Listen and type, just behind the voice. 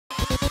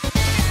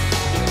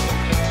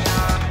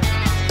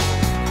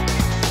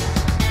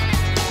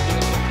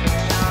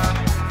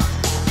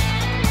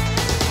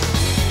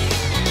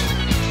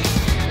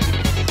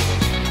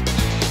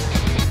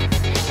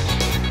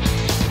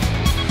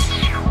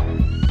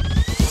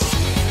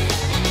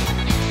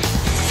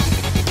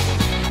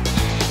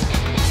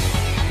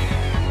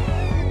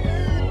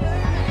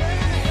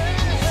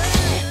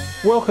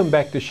Welcome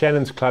back to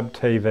Shannon's Club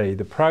TV,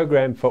 the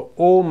program for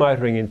all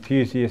motoring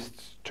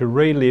enthusiasts to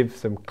relive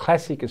some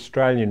classic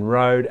Australian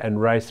road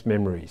and race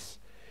memories.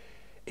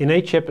 In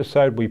each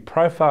episode we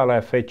profile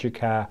our feature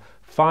car,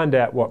 find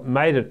out what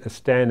made it a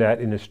standout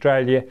in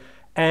Australia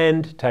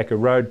and take a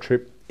road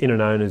trip in an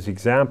owner's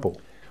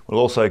example. We'll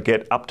also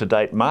get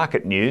up-to-date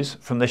market news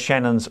from the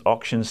Shannon's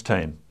auctions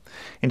team.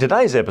 In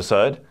today's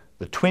episode,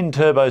 the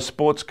twin-turbo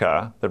sports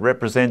car that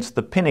represents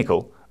the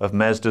pinnacle of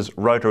Mazda's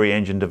rotary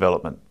engine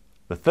development,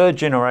 the third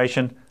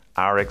generation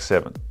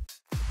RX7.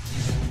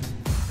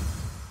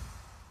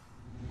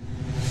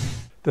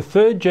 The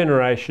third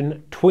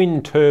generation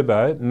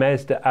twin-turbo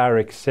Mazda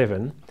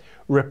RX7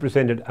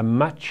 represented a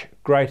much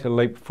greater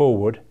leap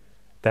forward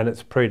than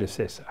its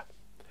predecessor.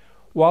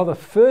 While the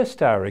first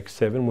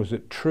RX7 was a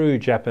true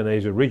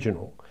Japanese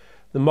original,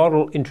 the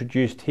model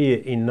introduced here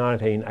in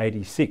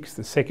 1986,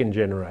 the second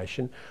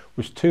generation,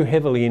 was too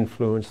heavily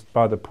influenced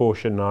by the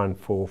Porsche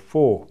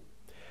 944.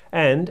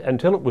 And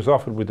until it was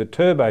offered with a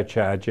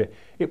turbocharger,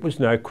 it was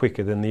no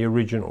quicker than the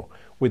original,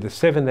 with a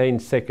 17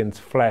 seconds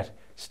flat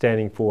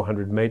standing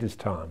 400 metres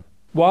time.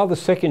 While the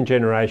second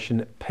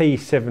generation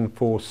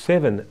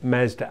P747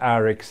 Mazda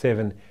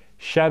RX7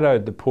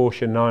 shadowed the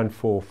Porsche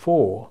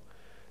 944,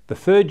 the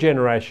third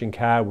generation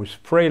car was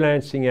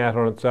freelancing out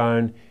on its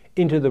own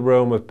into the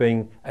realm of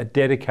being a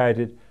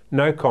dedicated,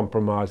 no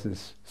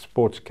compromises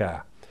sports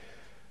car.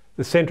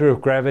 The centre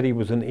of gravity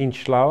was an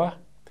inch lower,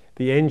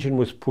 the engine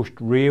was pushed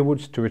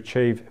rearwards to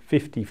achieve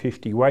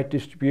 50-50 weight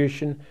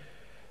distribution.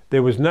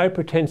 There was no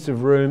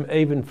pretensive room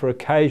even for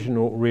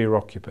occasional rear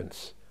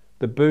occupants.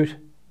 The boot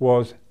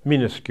was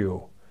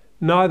minuscule.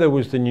 Neither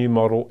was the new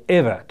model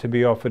ever to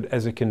be offered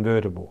as a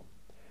convertible.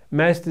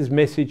 Mazda's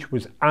message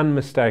was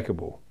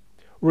unmistakable.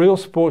 Real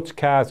sports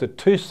cars are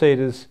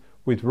two-seaters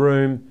with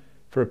room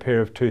for a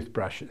pair of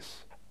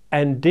toothbrushes.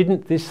 And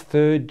didn't this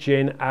third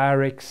gen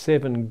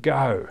RX7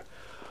 go?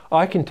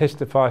 I can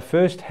testify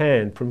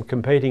firsthand from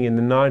competing in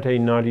the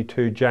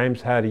 1992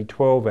 James Hardy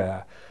 12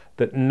 Hour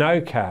that no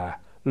car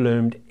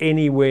loomed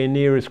anywhere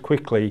near as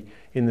quickly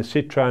in the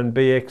Citroën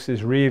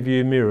BX's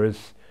rear-view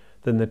mirrors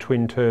than the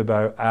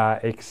twin-turbo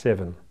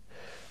RX7.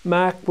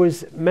 Mark,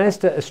 was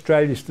Mazda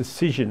Australia's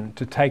decision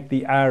to take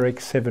the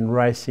RX7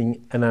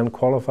 racing an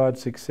unqualified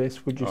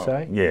success, would you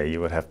say? Yeah, you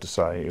would have to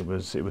say it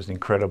was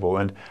incredible,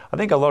 and I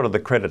think a lot of the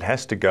credit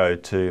has to go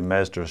to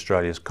Mazda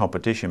Australia's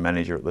competition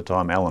manager at the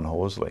time, Alan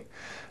Horsley.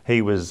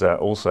 He was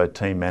also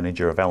team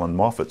manager of Alan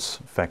Moffat's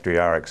factory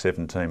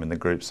RX7 team in the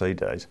Group C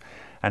days,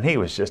 and he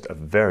was just a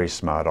very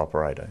smart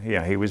operator.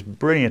 Yeah, he was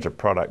brilliant at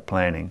product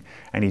planning,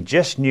 and he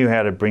just knew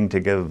how to bring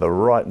together the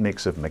right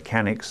mix of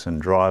mechanics and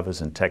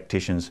drivers and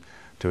tacticians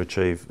to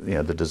achieve,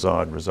 the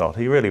desired result.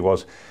 He really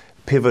was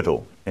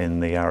pivotal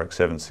in the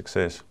RX7's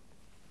success.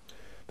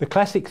 The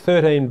classic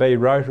 13B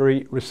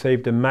rotary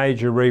received a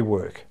major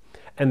rework,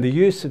 and the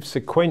use of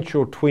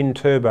sequential twin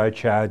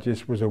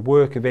turbochargers was a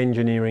work of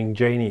engineering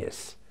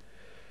genius.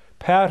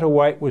 Power to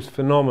weight was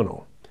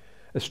phenomenal.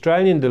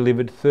 Australian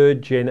delivered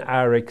third gen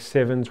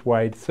RX7s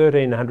weighed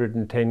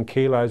 1,310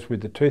 kilos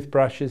with the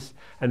toothbrushes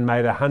and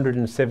made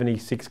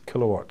 176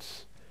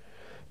 kilowatts.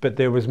 But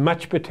there was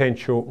much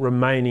potential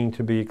remaining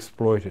to be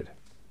exploited.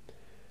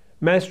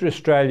 Mazda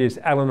Australia's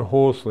Alan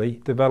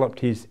Horsley developed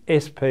his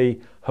SP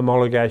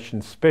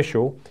homologation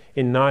special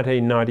in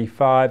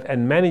 1995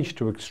 and managed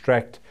to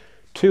extract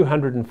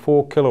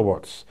 204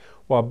 kilowatts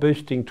while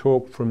boosting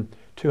torque from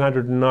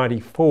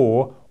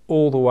 294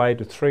 all the way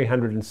to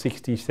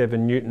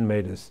 367 Newton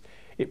metres.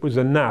 It was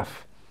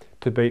enough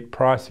to beat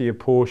pricier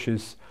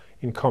Porsches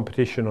in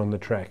competition on the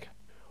track.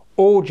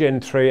 All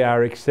Gen 3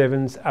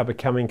 RX7s are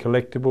becoming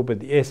collectible, but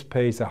the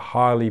SPs are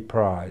highly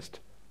prized.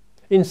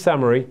 In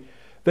summary,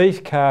 these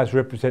cars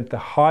represent the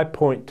high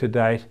point to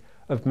date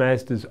of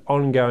Mazda's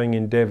ongoing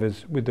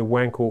endeavours with the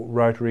Wankel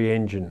rotary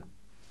engine.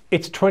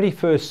 Its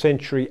 21st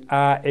century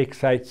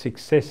RX8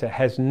 successor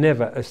has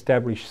never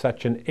established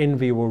such an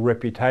enviable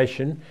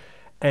reputation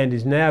and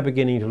is now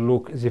beginning to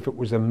look as if it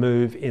was a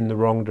move in the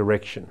wrong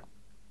direction.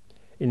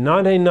 In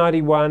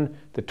 1991,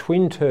 the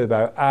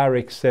twin-turbo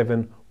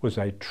RX7 was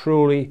a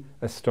truly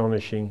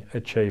astonishing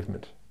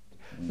achievement.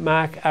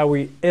 Mark, are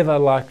we ever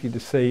likely to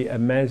see a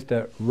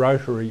Mazda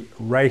rotary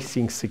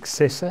racing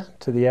successor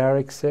to the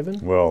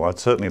RX7? Well, I'd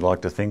certainly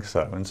like to think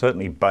so, and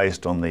certainly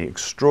based on the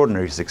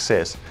extraordinary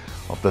success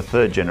of the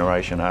third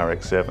generation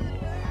RX7.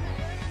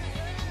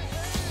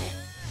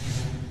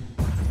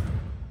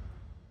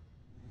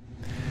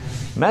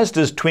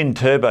 Mazda's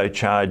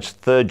twin-turbocharged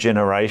third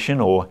generation,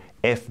 or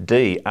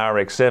FD,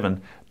 RX7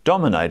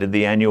 dominated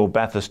the annual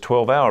Bathurst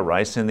 12-hour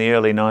race in the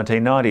early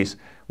 1990s.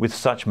 With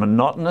such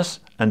monotonous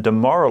and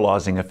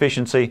demoralising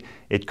efficiency,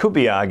 it could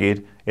be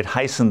argued it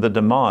hastened the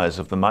demise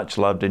of the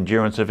much-loved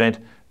endurance event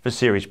for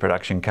series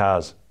production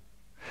cars.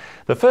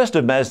 The first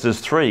of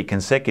Mazda's 3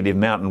 consecutive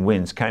mountain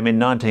wins came in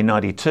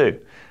 1992,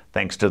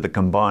 thanks to the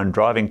combined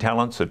driving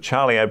talents of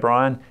Charlie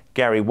O'Brien,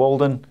 Gary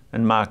Walden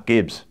and Mark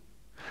Gibbs.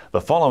 The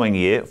following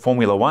year,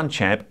 Formula One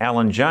champ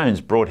Alan Jones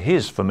brought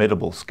his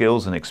formidable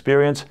skills and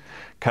experience,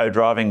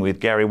 co-driving with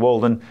Gary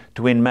Walden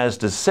to win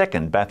Mazda's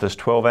second Bathurst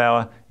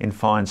 12-hour in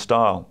fine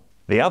style.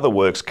 The other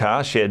works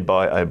car, shared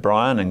by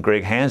O'Brien and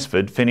Greg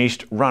Hansford,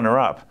 finished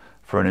runner-up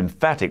for an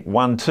emphatic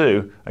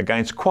 1-2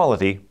 against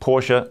quality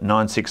Porsche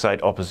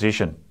 968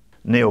 opposition.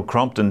 Neil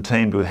Crompton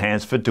teamed with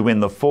Hansford to win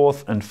the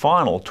fourth and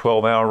final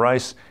 12-hour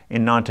race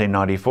in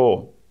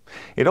 1994.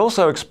 It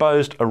also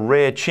exposed a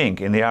rare chink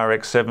in the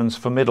RX7's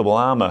formidable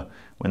armour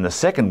when the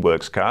second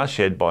works car,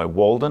 shared by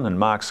Walden and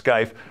Mark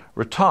Scaife,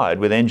 retired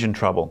with engine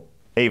trouble.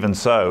 Even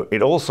so,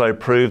 it also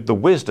proved the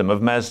wisdom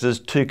of Mazda's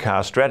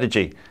two-car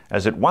strategy,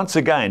 as it once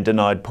again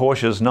denied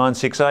Porsche's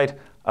 968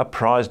 a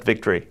prized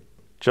victory.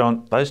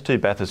 John, those two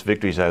Bathurst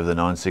victories over the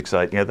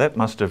 968, that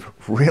must have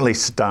really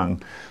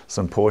stung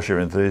some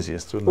Porsche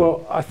enthusiasts, wouldn't it?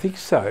 Well, I think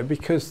so,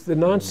 because the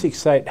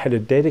 968 had a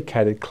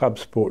dedicated club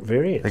sport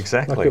variant.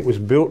 Exactly. Like it was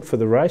built for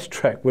the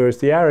racetrack, whereas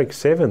the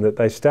RX7 that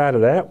they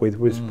started out with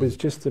was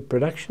just a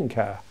production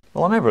car.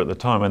 Well, I remember at the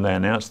time when they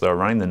announced they were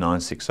running the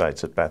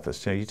 968s at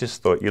Bathurst, you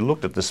just thought, you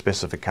looked at the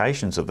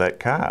specifications of that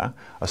car,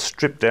 a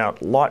stripped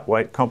out,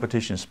 lightweight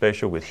competition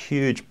special with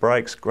huge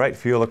brakes, great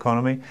fuel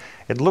economy.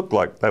 It looked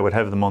like they would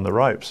have them on the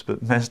ropes,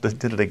 but Mazda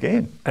did it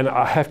again. And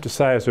I have to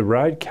say, as a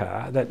road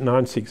car, that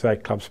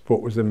 968 Club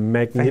Sport was a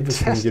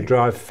magnificent to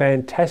drive,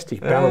 fantastic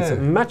balance, a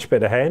much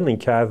better handling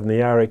car than the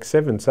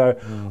RX7.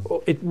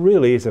 So it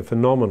really is a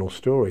phenomenal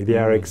story, the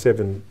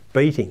RX7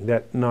 beating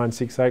that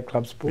 968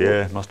 Club Sport.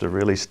 Yeah, it must have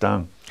really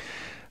stung.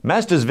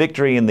 Mazda's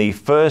victory in the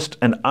first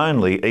and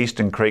only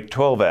Eastern Creek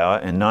 12-hour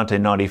in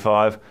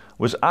 1995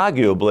 was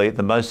arguably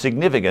the most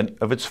significant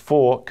of its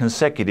 4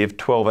 consecutive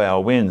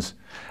 12-hour wins,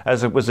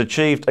 as it was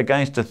achieved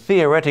against a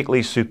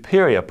theoretically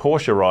superior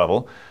Porsche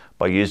rival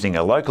by using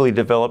a locally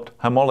developed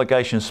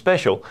homologation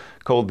special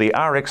called the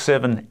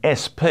RX7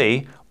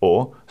 SP,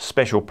 or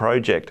Special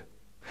Project.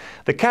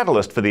 The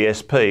catalyst for the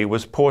SP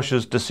was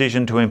Porsche's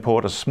decision to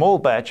import a small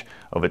batch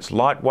of its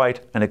lightweight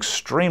and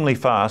extremely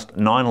fast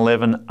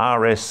 911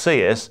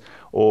 RSCS,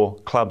 or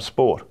Club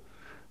Sport.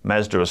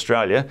 Mazda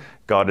Australia,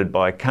 guided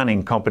by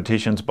cunning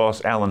competitions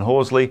boss Alan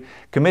Horsley,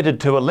 committed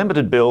to a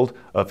limited build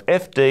of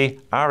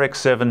FD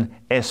RX7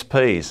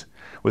 SPs,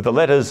 with the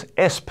letters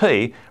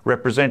SP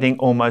representing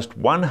almost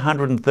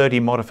 130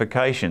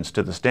 modifications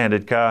to the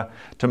standard car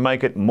to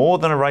make it more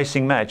than a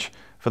racing match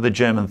for the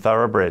German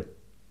thoroughbred.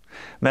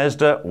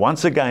 Mazda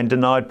once again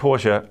denied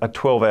Porsche a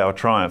 12-hour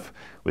triumph,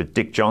 with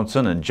Dick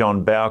Johnson and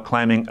John Bowe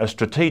claiming a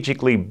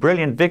strategically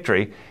brilliant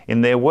victory in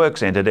their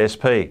works-entered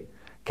SP,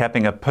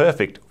 capping a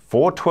perfect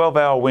 4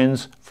 12-hour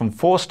wins from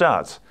 4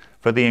 starts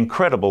for the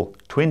incredible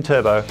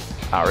twin-turbo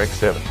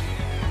RX7.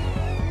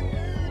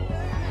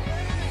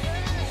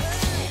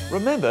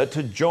 Remember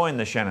to join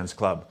the Shannons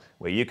Club,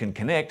 where you can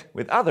connect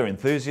with other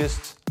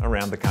enthusiasts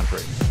around the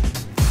country.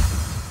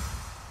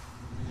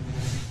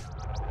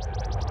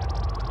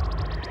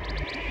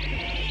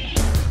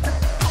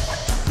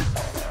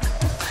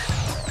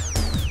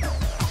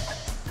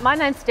 My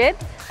name's Deb,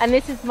 and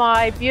this is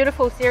my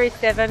beautiful Series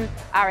 7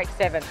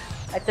 RX7.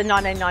 It's a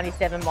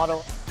 1997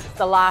 model. It's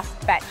the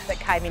last batch that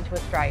came into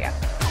Australia.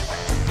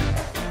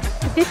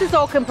 This is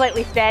all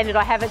completely standard.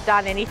 I haven't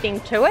done anything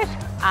to it,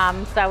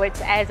 so it's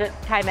as it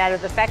came out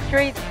of the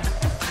factory.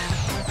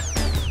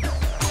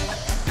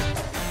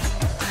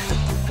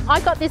 I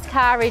got this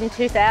car in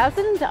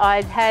 2000.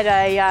 I'd had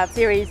a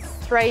Series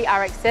 3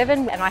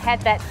 RX7, and I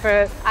had that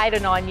for 8 or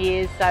 9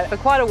 years. So for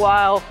quite a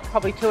while,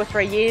 probably 2 or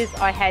 3 years,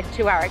 I had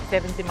 2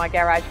 RX7s in my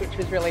garage, which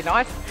was really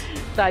nice.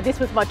 So this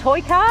was my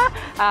toy car.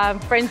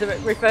 Friends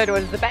refer to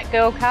it as the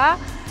Batgirl car,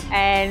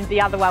 and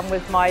the other one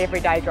was my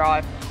everyday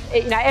drive.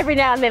 Every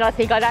now and then I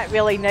think I don't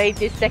really need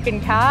this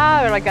second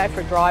car, and I go for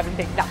a drive and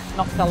think, no,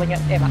 not selling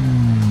it ever.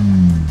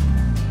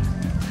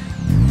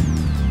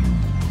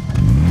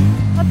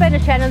 I've been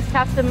a Shannons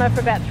customer for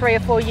about 3 or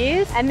 4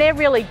 years, and they're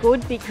really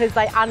good because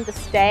they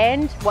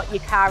understand what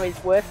your car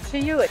is worth to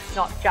you. It's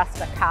not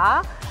just a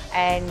car,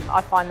 and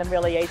I find them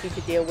really easy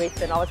to deal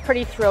with, and I was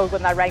pretty thrilled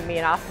when they rang me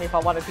and asked me if I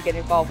wanted to get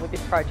involved with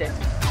this project.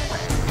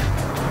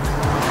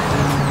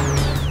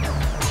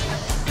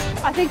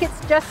 I think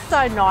it's just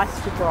so nice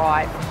to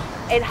drive.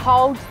 It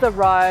holds the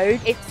road.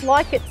 It's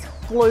like it's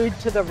glued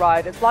to the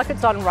road. It's like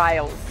it's on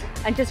rails.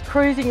 And just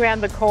cruising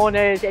around the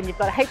corners, and you've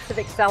got heaps of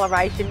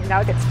acceleration,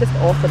 it's just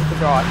awesome to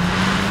drive.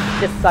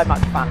 Just so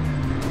much fun.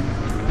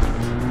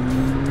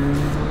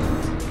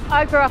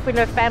 I grew up in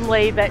a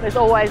family that was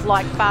always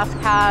like fast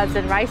cars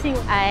and racing,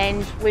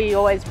 and we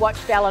always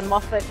watched Alan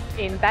Moffat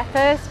in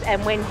Bathurst,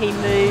 and when he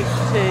moved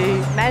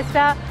to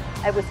Mazda,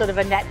 it was sort of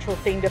a natural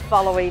thing to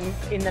follow him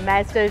in the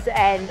Mazdas,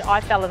 and I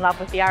fell in love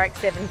with the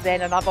RX7s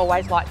then, and I've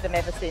always liked them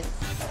ever since.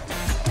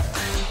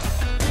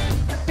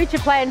 Future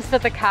plans for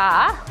the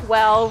car?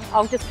 Well,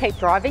 I'll just keep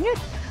driving it.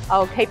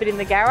 I'll keep it in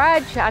the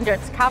garage under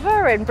its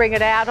cover and bring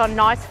it out on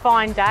nice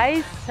fine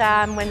days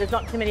when there's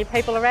not too many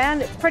people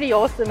around. It's pretty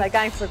awesome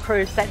going for a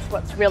cruise. That's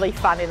what's really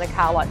fun in a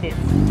car like this.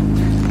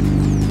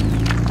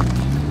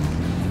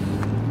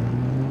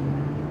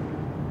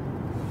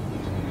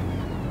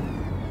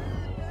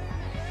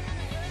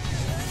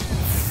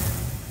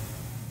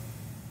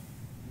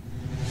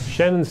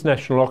 Shannon's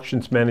National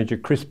Auctions Manager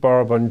Chris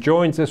Borobon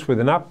joins us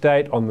with an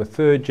update on the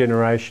third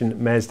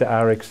generation Mazda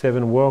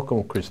RX7.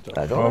 Welcome, Christoph.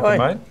 Welcome,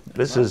 mate.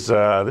 This is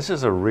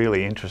a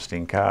really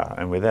interesting car,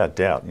 and without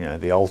doubt, you know,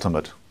 the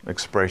ultimate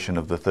expression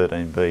of the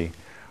 13V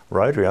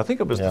rotary. I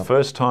think it was the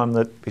first time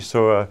that we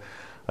saw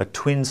a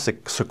twin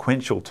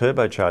sequential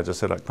turbocharger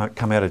setup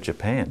come out of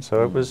Japan.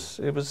 So it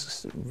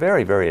was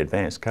very, very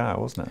advanced car,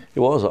 wasn't it?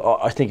 It was.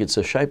 I think it's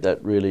a shape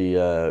that really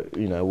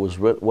was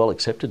well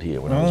accepted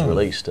here when it was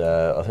released.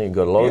 I think it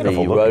got a lot of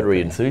the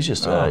rotary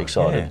enthusiasts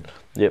excited.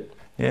 Yeah. Yep.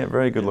 Yeah,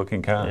 very good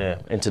looking car. Yeah,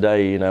 and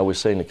today, we're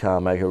seeing the car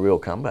make a real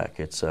comeback.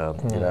 It's,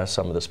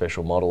 some of the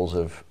special models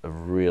have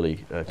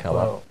really come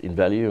up in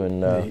value,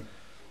 and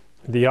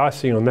the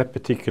icing on that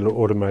particular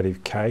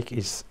automotive cake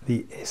is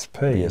the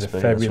SP, the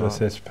fabulous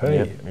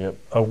SP,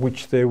 of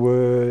which there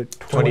were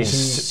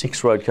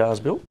 26 road cars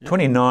built.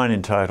 29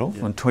 in total,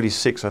 and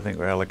 26 I think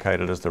were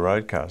allocated as the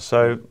road cars.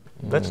 So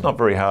that's not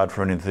very hard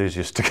for an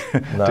enthusiast to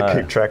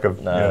keep track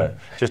of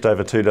just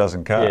over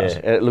 24 cars.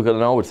 Yeah, look,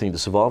 and I would think the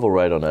survival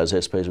rate on those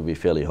SPs would be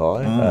fairly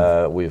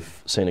high.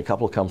 We've seen a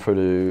couple come through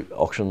to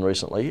auction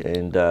recently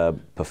and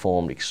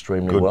performed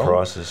extremely well. Good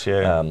prices,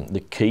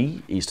 the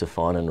key is to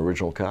find an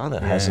original car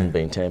that hasn't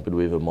been tampered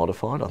with or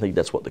modified. I think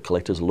that's what the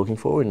collectors are looking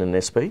for in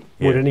an SP.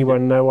 Would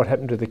anyone know what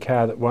happened to the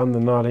car that won the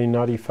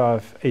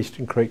 1995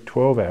 Eastern Creek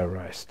 12-hour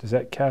race? Does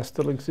that car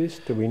still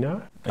exist? Do we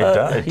know?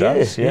 It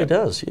does. Yeah, it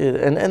does. Yeah,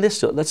 and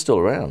that's still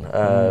around.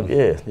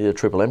 The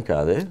Triple M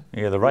car there.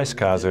 Yeah, the race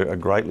cars are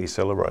greatly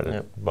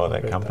celebrated by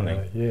that company.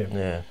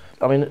 Yeah.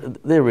 I mean,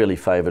 they're really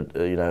favoured.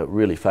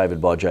 Really favoured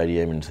by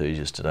JDM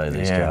enthusiasts today.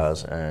 These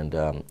cars, and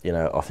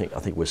I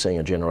think we're seeing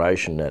a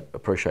generation that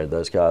appreciated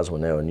those cars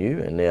when they were new,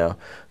 and now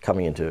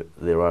coming into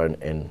their own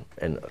and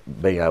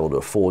being able to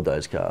afford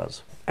those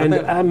cars. And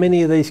are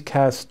many of these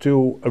cars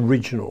still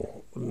original?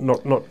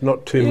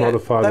 Not too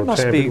modified or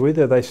tampered with?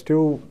 Are they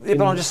still? Yeah,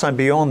 but I'm just saying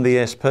beyond the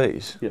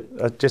SPs,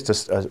 just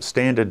a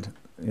standard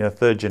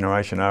third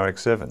generation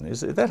RX7. Is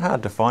that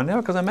hard to find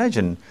now? Because I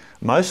imagine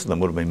most of them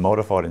would have been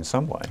modified in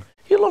some way.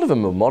 Yeah, a lot of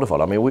them are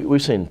modified. I mean,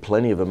 we've seen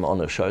plenty of them on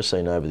the show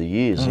scene over the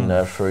years.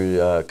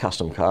 Through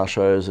custom car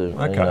shows.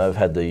 Have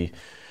had the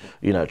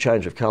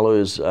change of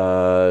colours,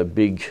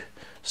 big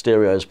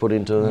stereos put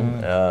into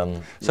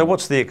them. So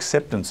what's the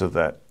acceptance of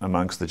that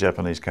amongst the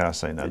Japanese car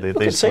scene?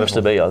 It seems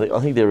to be. I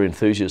think there are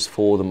enthusiasts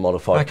for the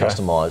modified,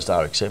 customised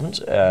RX7s,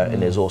 and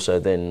there's also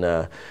then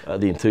the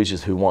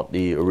enthusiasts who want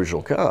the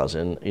original cars,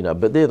 and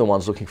but they're the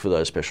ones looking for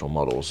those special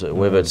models,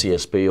 whether it's the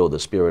SP or the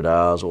Spirit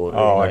Rs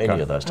or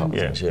any of those type of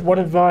things. Yeah. What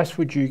advice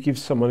would you give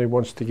someone who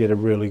wants to get a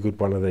really good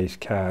one of these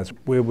cars?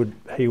 Where would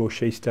he or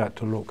she start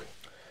to look?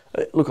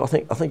 Look, I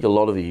think a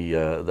lot of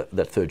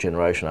that third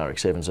generation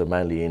RX7s are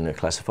mainly in the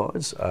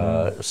classifieds.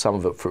 Some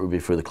of it would be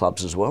through the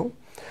clubs as well.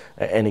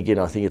 And again,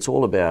 I think it's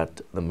all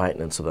about the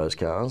maintenance of those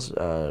cars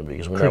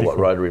because we know what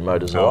rotary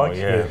motors are like.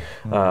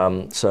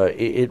 So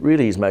it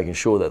really is making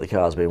sure that the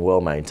car's been well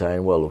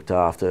maintained, well looked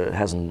after. It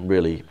hasn't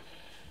really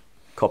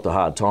copped a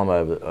hard time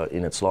over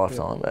in its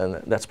lifetime,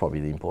 and that's probably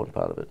the important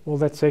part of it. Well,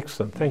 that's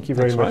excellent. Thank you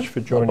very much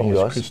for joining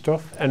us,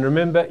 Christoph. And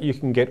remember, you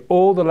can get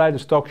all the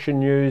latest auction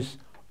news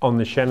on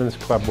the Shannon's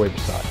Club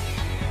website.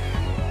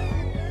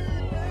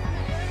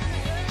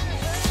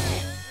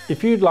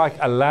 If you'd like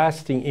a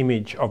lasting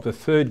image of the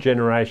third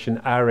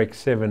generation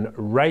RX7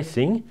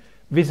 racing,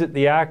 visit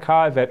the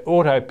archive at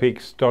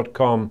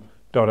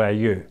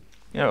autopics.com.au.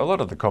 A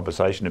lot of the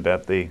conversation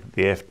about the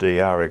FD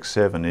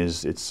RX7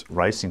 is its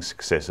racing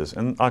successes,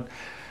 and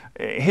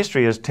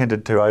history has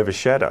tended to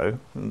overshadow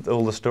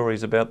all the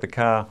stories about the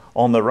car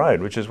on the road,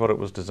 which is what it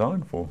was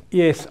designed for.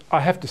 Yes, I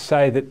have to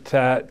say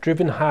that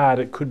driven hard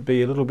it could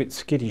be a little bit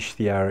skittish,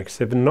 the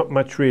RX7, not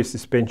much rear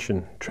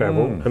suspension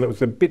travel, and it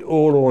was a bit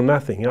all or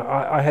nothing.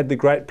 I had the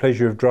great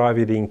pleasure of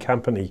driving it in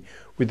company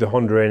with the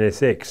Honda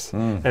NSX,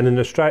 and in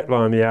a straight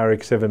line the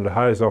RX7 would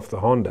hose off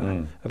the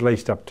Honda, at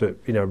least up to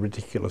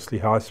ridiculously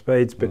high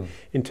speeds, but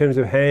in terms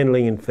of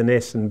handling and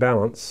finesse and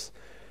balance,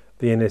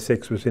 the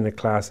NSX was in a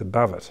class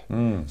above it.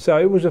 So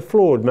it was a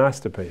flawed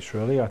masterpiece,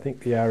 really, I think,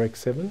 the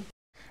RX7.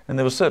 And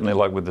there was certainly,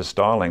 like with the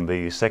styling,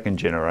 the second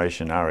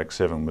generation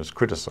RX7 was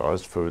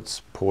criticised for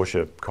its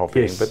Porsche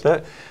copying, but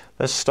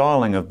the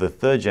styling of the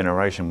third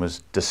generation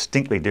was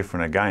distinctly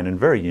different again and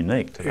very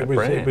unique to that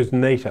brand. It was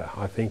neater,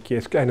 I think,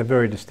 yes, and a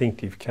very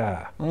distinctive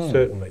car,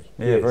 certainly.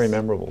 Yeah, very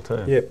memorable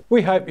too. Yeah.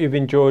 We hope you've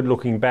enjoyed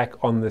looking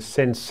back on the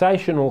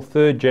sensational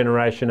third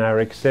generation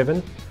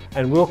RX7,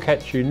 and we'll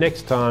catch you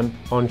next time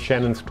on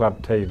Shannon's Club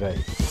TV.